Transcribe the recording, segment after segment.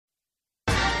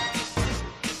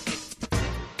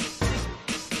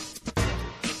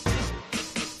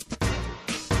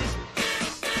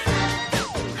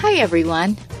Hi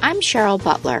everyone, I'm Cheryl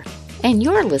Butler, and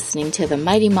you're listening to the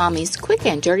Mighty Mommy's Quick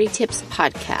and Dirty Tips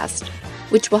podcast,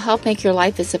 which will help make your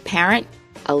life as a parent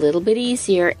a little bit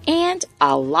easier and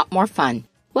a lot more fun.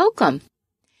 Welcome.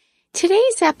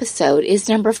 Today's episode is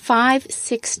number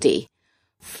 560,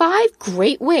 5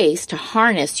 great ways to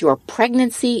harness your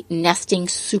pregnancy nesting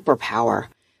superpower,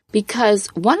 because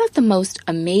one of the most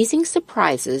amazing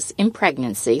surprises in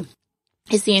pregnancy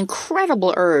is the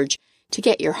incredible urge to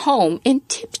get your home in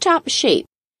tip-top shape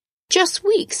just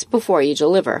weeks before you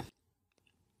deliver.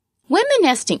 When the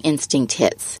nesting instinct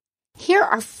hits, here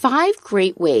are 5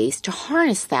 great ways to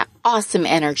harness that awesome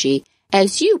energy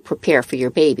as you prepare for your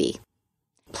baby.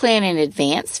 Plan in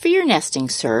advance for your nesting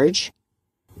surge.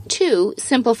 2,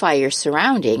 simplify your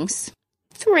surroundings.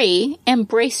 3,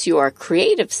 embrace your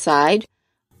creative side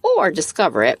or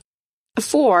discover it.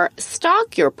 4,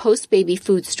 stock your post-baby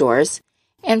food stores.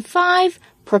 And 5,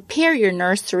 prepare your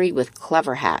nursery with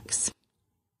clever hacks.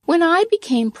 When I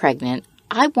became pregnant,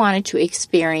 I wanted to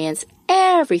experience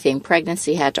everything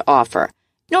pregnancy had to offer,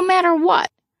 no matter what.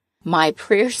 My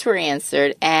prayers were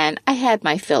answered, and I had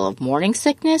my fill of morning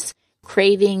sickness,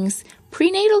 cravings,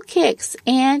 prenatal kicks,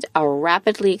 and a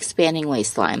rapidly expanding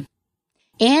waistline.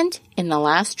 And in the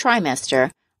last trimester,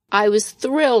 I was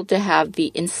thrilled to have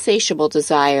the insatiable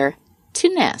desire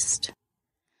to nest.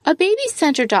 A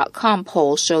BabyCenter.com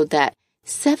poll showed that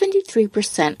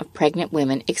 73% of pregnant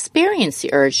women experience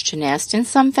the urge to nest in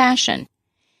some fashion.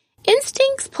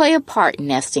 Instincts play a part in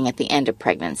nesting at the end of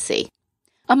pregnancy.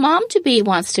 A mom-to-be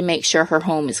wants to make sure her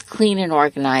home is clean and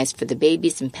organized for the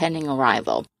baby's impending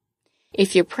arrival.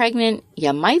 If you're pregnant,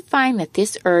 you might find that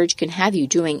this urge can have you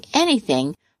doing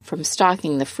anything from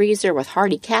stocking the freezer with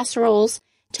hearty casseroles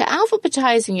to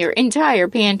alphabetizing your entire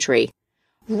pantry,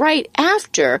 right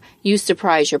after you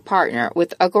surprise your partner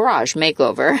with a garage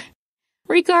makeover.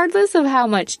 Regardless of how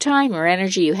much time or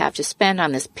energy you have to spend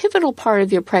on this pivotal part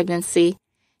of your pregnancy,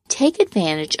 take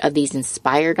advantage of these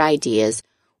inspired ideas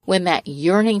when that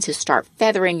yearning to start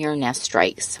feathering your nest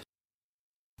strikes.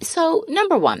 So,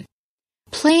 number 1,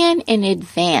 plan in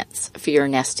advance for your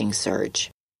nesting surge.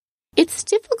 It's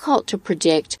difficult to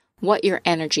predict what your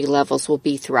energy levels will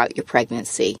be throughout your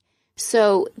pregnancy,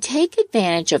 so take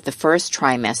advantage of the first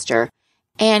trimester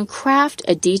and craft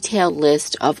a detailed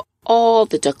list of all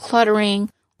the decluttering,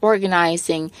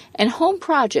 organizing, and home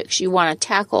projects you want to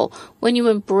tackle when you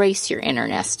embrace your inner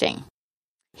nesting.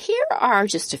 Here are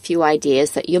just a few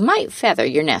ideas that you might feather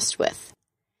your nest with.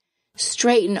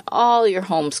 Straighten all your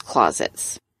home's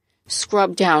closets.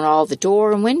 Scrub down all the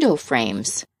door and window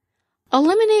frames.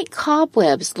 Eliminate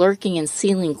cobwebs lurking in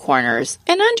ceiling corners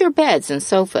and under beds and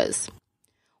sofas.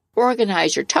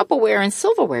 Organize your Tupperware and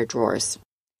silverware drawers.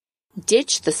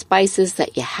 Ditch the spices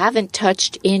that you haven't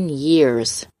touched in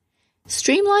years.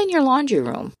 Streamline your laundry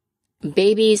room.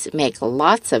 Babies make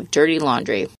lots of dirty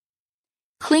laundry.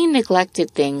 Clean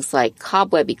neglected things like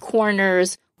cobwebby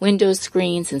corners, window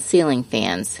screens, and ceiling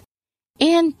fans.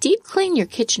 And deep clean your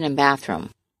kitchen and bathroom.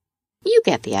 You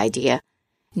get the idea.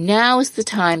 Now is the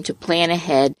time to plan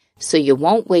ahead so you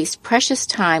won't waste precious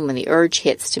time when the urge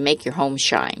hits to make your home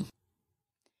shine.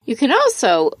 You can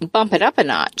also bump it up a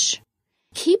notch.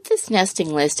 Keep this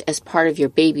nesting list as part of your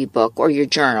baby book or your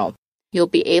journal. You'll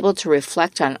be able to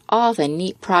reflect on all the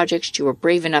neat projects you were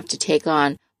brave enough to take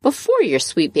on before your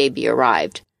sweet baby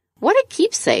arrived. What a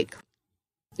keepsake!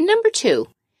 Number 2,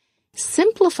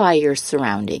 simplify your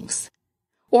surroundings.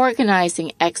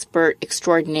 Organizing expert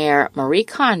extraordinaire Marie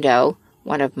Kondo,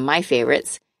 one of my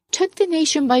favorites, took the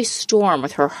nation by storm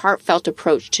with her heartfelt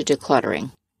approach to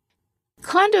decluttering.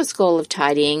 Kondo's goal of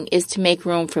tidying is to make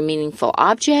room for meaningful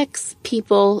objects,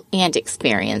 people, and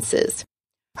experiences.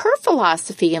 Her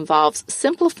philosophy involves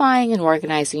simplifying and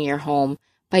organizing your home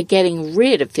by getting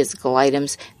rid of physical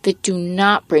items that do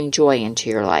not bring joy into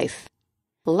your life.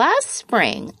 Last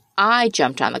spring, I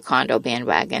jumped on the Kondo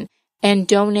bandwagon and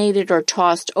donated or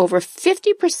tossed over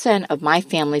 50% of my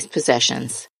family's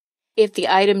possessions. If the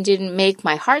item didn't make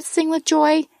my heart sing with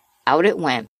joy, out it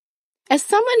went. As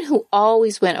someone who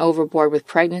always went overboard with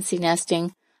pregnancy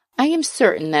nesting, I am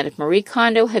certain that if Marie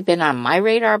Kondo had been on my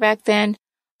radar back then,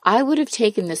 I would have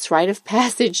taken this rite of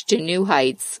passage to new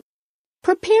heights.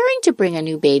 Preparing to bring a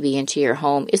new baby into your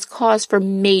home is cause for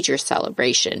major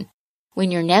celebration. When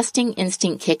your nesting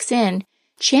instinct kicks in,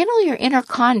 channel your inner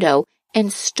Kondo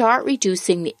and start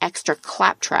reducing the extra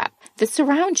claptrap that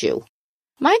surrounds you.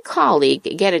 My colleague,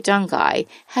 Get It Done Guy,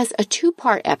 has a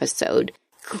 2-part episode,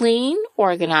 Clean,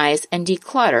 Organize, and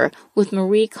Declutter with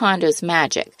Marie Kondo's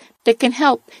magic, that can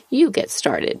help you get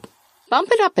started. Bump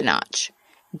it up a notch.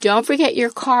 Don't forget your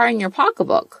car and your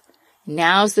pocketbook.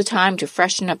 Now's the time to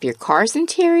freshen up your car's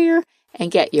interior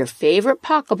and get your favorite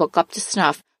pocketbook up to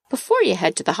snuff before you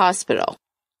head to the hospital.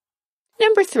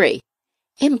 Number 3,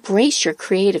 embrace your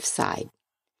creative side.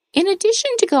 In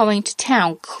addition to going to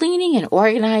town cleaning and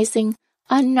organizing,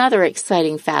 another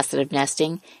exciting facet of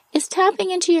nesting is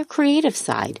tapping into your creative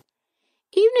side.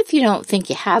 Even if you don't think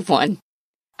you have one,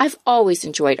 I've always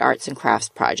enjoyed arts and crafts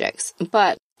projects,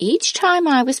 but each time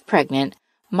I was pregnant,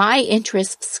 my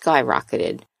interest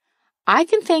skyrocketed. I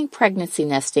can thank pregnancy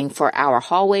nesting for our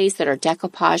hallways that are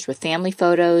decoupaged with family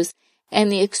photos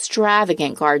and the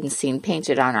extravagant garden scene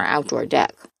painted on our outdoor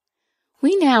deck.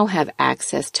 We now have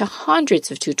access to hundreds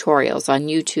of tutorials on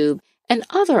YouTube and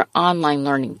other online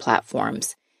learning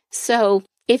platforms. So,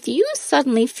 if you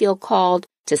suddenly feel called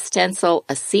to stencil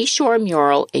a seashore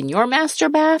mural in your master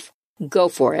bath, go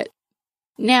for it.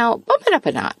 Now, bump it up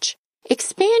a notch.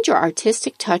 Expand your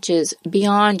artistic touches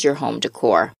beyond your home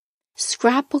decor.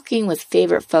 Scrapbooking with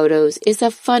favorite photos is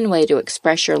a fun way to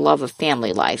express your love of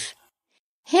family life.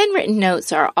 Handwritten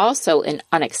notes are also an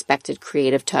unexpected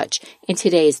creative touch in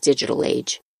today's digital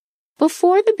age.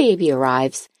 Before the baby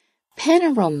arrives, pen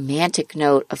a romantic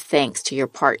note of thanks to your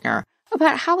partner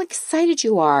about how excited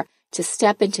you are to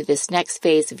step into this next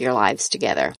phase of your lives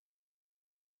together.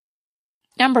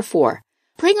 Number 4,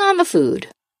 bring on the food.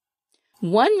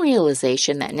 One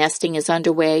realization that nesting is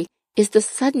underway is the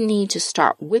sudden need to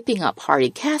start whipping up hearty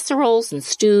casseroles and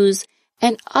stews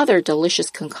and other delicious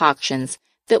concoctions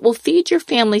that will feed your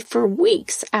family for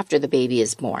weeks after the baby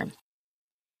is born.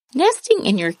 Nesting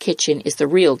in your kitchen is the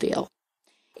real deal.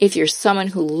 If you're someone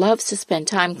who loves to spend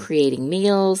time creating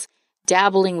meals,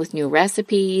 dabbling with new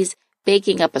recipes,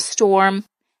 baking up a storm,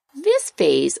 this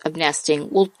phase of nesting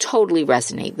will totally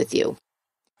resonate with you.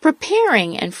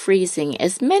 Preparing and freezing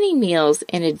as many meals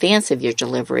in advance of your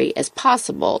delivery as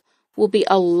possible will be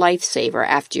a lifesaver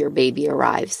after your baby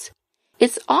arrives.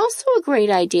 It's also a great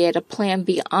idea to plan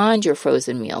beyond your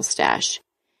frozen meal stash.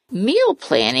 Meal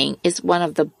planning is one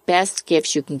of the best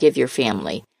gifts you can give your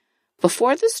family.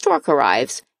 Before the stork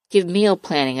arrives, give meal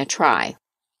planning a try.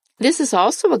 This is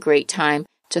also a great time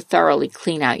to thoroughly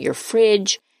clean out your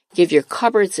fridge, give your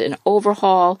cupboards an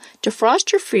overhaul,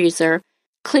 defrost your freezer,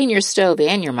 clean your stove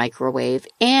and your microwave,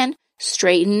 and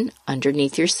straighten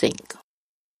underneath your sink.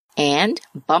 And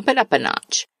bump it up a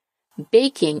notch.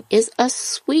 Baking is a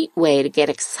sweet way to get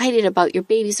excited about your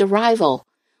baby's arrival.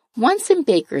 Once in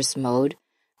baker's mode,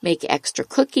 make extra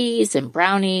cookies and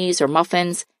brownies or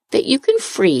muffins that you can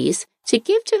freeze to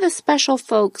give to the special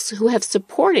folks who have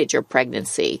supported your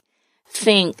pregnancy.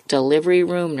 Think delivery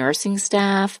room nursing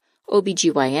staff,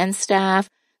 OBGYN staff,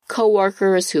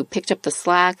 coworkers who picked up the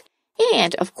slack,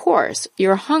 and, of course,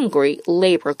 your hungry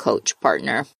labor coach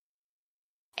partner.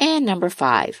 And number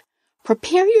 5,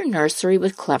 prepare your nursery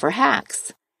with clever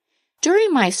hacks.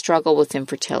 During my struggle with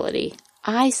infertility,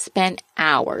 I spent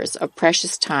hours of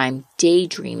precious time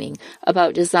daydreaming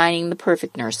about designing the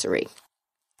perfect nursery.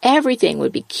 Everything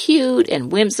would be cute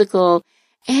and whimsical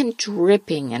and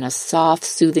dripping in a soft,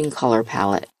 soothing color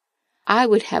palette. I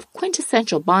would have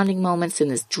quintessential bonding moments in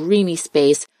this dreamy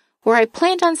space where I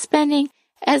planned on spending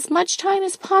as much time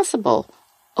as possible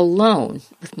alone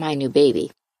with my new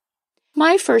baby.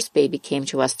 My first baby came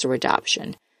to us through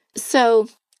adoption, so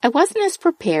I wasn't as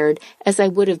prepared as I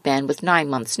would have been with 9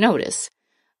 months' notice,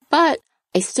 but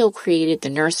I still created the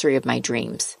nursery of my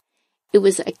dreams. It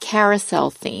was a carousel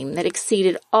theme that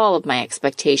exceeded all of my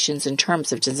expectations in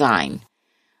terms of design.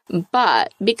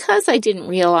 But because I didn't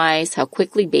realize how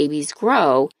quickly babies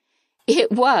grow,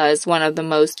 it was one of the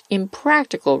most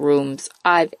impractical rooms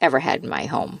I've ever had in my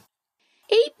home.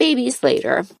 8 babies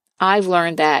later, I've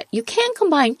learned that you can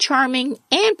combine charming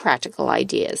and practical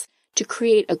ideas to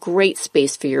create a great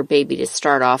space for your baby to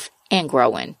start off and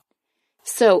grow in.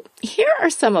 So here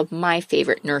are some of my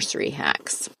favorite nursery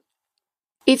hacks.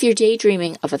 If you're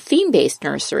daydreaming of a theme-based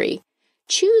nursery,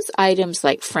 choose items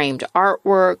like framed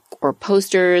artwork or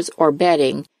posters or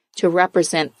bedding to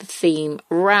represent the theme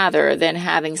rather than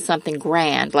having something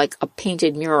grand like a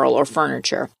painted mural or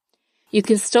furniture. You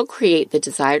can still create the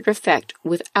desired effect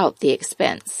without the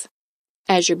expense.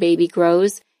 As your baby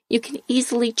grows, you can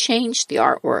easily change the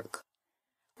artwork.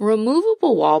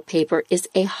 Removable wallpaper is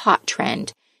a hot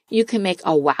trend. You can make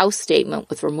a wow statement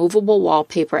with removable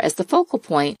wallpaper as the focal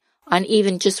point on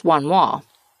even just one wall.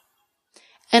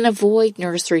 And avoid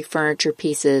nursery furniture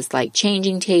pieces like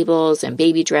changing tables and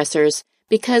baby dressers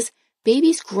because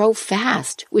babies grow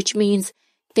fast, which means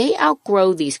they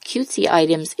outgrow these cutesy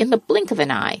items in the blink of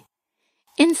an eye.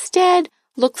 Instead,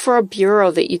 look for a bureau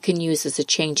that you can use as a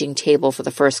changing table for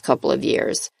the first couple of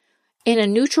years. And a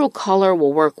neutral color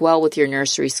will work well with your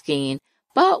nursery scheme,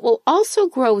 but will also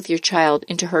grow with your child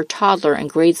into her toddler and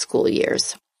grade school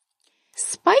years.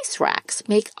 Spice racks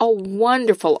make a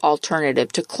wonderful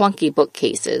alternative to clunky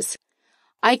bookcases.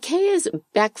 IKEA's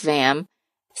Bekvam,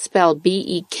 spelled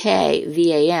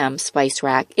Bekvam, spice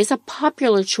rack is a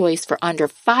popular choice for under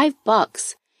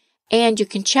 $5, and you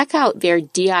can check out their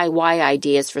DIY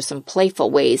ideas for some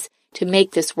playful ways to make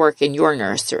this work in your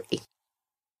nursery.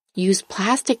 Use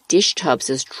plastic dish tubs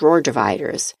as drawer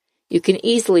dividers. You can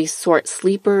easily sort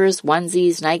sleepers,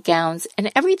 onesies, nightgowns,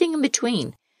 and everything in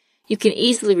between. You can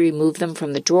easily remove them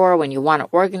from the drawer when you want to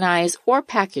organize or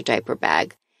pack your diaper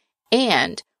bag.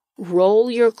 And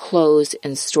roll your clothes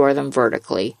and store them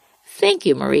vertically. Thank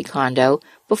you, Marie Kondo,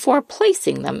 before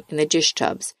placing them in the dish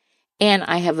tubs. And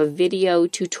I have a video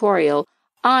tutorial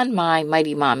on my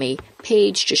Mighty Mommy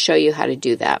page to show you how to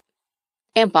do that.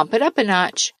 And bump it up a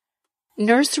notch.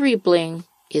 Nursery bling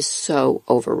is so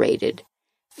overrated.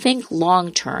 Think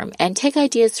long-term and take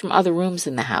ideas from other rooms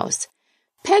in the house.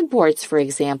 Pegboards, for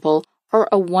example, are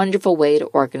a wonderful way to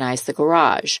organize the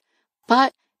garage,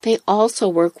 but they also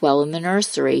work well in the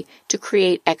nursery to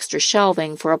create extra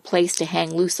shelving for a place to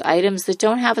hang loose items that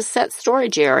don't have a set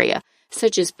storage area,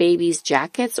 such as babies'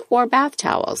 jackets or bath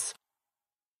towels.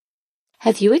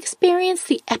 Have you experienced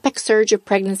the epic surge of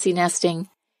pregnancy nesting?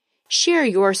 Share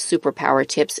your superpower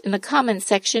tips in the comments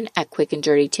section at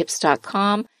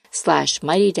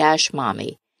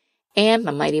quickanddirtytips.com/mighty-mommy. And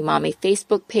the Mighty Mommy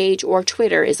Facebook page or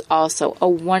Twitter is also a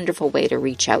wonderful way to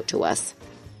reach out to us.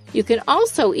 You can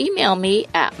also email me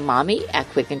at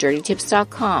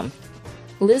mommy@quickanddirtytips.com.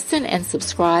 Listen and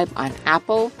subscribe on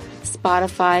Apple,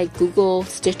 Spotify, Google,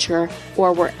 Stitcher,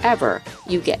 or wherever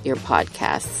you get your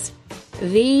podcasts.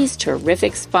 These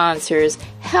terrific sponsors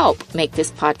help make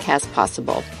this podcast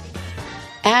possible.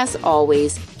 As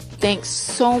always, thanks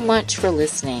so much for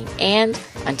listening, and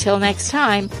until next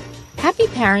time, happy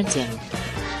parenting.